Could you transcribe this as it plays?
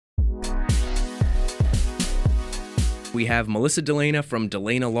We have Melissa Delana from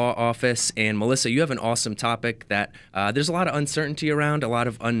Delana Law Office. And Melissa, you have an awesome topic that there's a lot of uncertainty around, a lot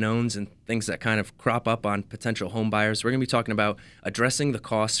of unknowns and things that kind of crop up on potential home buyers. We're going to be talking about addressing the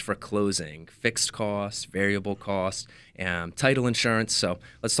costs for closing, fixed costs, variable costs, title insurance. So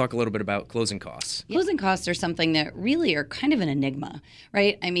let's talk a little bit about closing costs. Closing costs are something that really are kind of an enigma,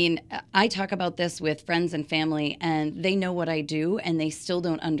 right? I mean, I talk about this with friends and family, and they know what I do, and they still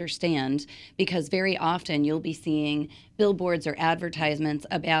don't understand, because very often you'll be seeing billboards or advertisements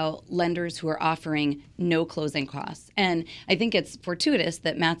about lenders who are offering no closing costs. And I think it's fortuitous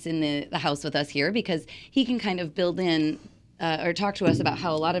that Matt's in the house with us here, because he can kind of build in or talk to us about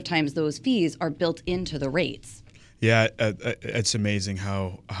how a lot of times those fees are built into the rates. Yeah, it's amazing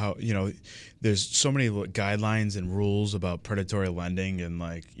how there's so many guidelines and rules about predatory lending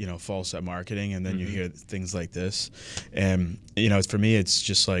and false marketing, and then you hear things like this, and for me it's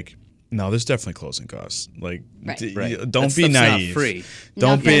just like, no, there's definitely closing costs. Like, don't be naive. Not free.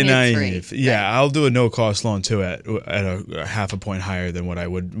 Don't be naive. Free. Yeah, right. I'll do a no-cost loan too at a half a point higher than what I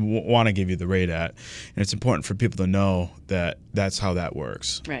would want to give you the rate at. And it's important for people to know that that's how that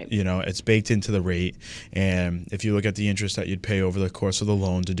works. Right. It's baked into the rate. And if you look at the interest that you'd pay over the course of the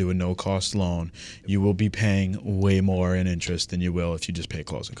loan to do a no-cost loan, you will be paying way more in interest than you will if you just pay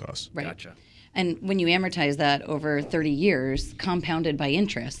closing costs. Right. Gotcha. And when you amortize that over 30 years, compounded by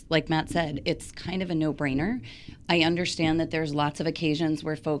interest, like Matt said, it's kind of a no-brainer. I understand that there's lots of occasions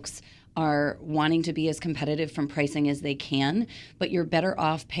where folks are wanting to be as competitive from pricing as they can, but you're better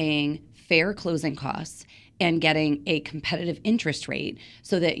off paying fair closing costs and getting a competitive interest rate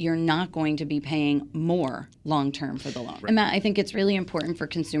so that you're not going to be paying more long-term for the loan. Right. And Matt, I think it's really important for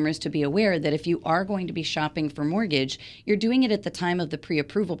consumers to be aware that if you are going to be shopping for mortgage, you're doing it at the time of the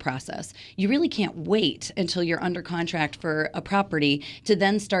pre-approval process. You really can't wait until you're under contract for a property to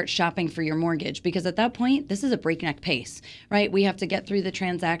then start shopping for your mortgage, because at that point, this is a breakneck pace, right? We have to get through the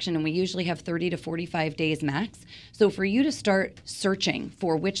transaction, and we usually have 30 to 45 days max. So for you to start searching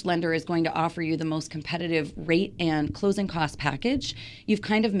for which lender is going to offer you the most competitive rate and closing cost package, you've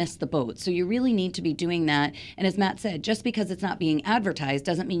kind of missed the boat. So you really need to be doing that. And as Matt said, just because it's not being advertised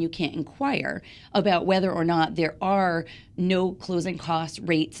doesn't mean you can't inquire about whether or not there are no closing cost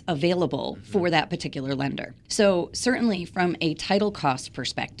rates available for that particular lender. So certainly from a title cost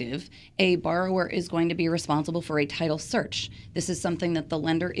perspective, a borrower is going to be responsible for a title search. This is something that the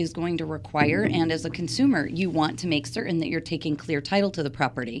lender is going to require, and as a consumer, you want to make certain that you're taking clear title to the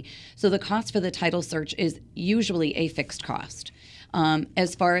property. So the cost for the title search is usually a fixed cost.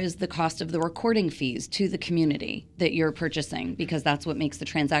 As far as the cost of the recording fees to the community that you're purchasing, because that's what makes the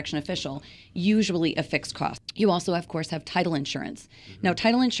transaction official, usually a fixed cost. You also, of course, have title insurance. Now,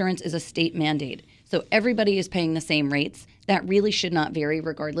 title insurance is a state mandate, so everybody is paying the same rates. That really should not vary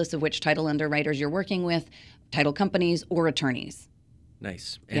regardless of which title underwriters you're working with, title companies, or attorneys.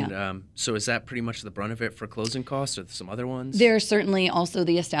 Nice. And so is that pretty much the brunt of it for closing costs, or some other ones? There's certainly also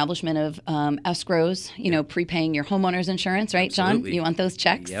the establishment of escrows, prepaying your homeowner's insurance, right, Absolutely. John? You want those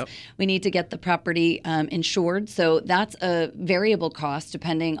checks? Yep. We need to get the property insured. So that's a variable cost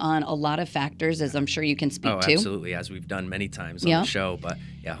depending on a lot of factors, as I'm sure you can speak to. Absolutely, as we've done many times on the show. But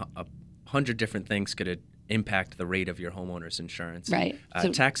 100 different things could impact the rate of your homeowner's insurance. Right.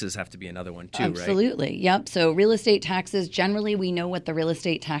 So taxes have to be another one too, right? Absolutely. Yep. So real estate taxes, generally we know what the real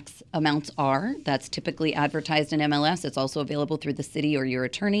estate tax amounts are. That's typically advertised in MLS. It's also available through the city or your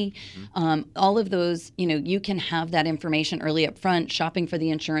attorney. All of those, you can have that information early up front, shopping for the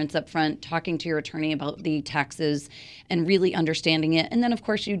insurance up front, talking to your attorney about the taxes and really understanding it. And then, of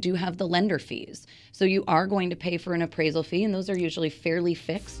course, you do have the lender fees. So you are going to pay for an appraisal fee, and those are usually fairly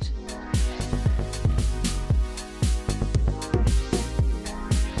fixed.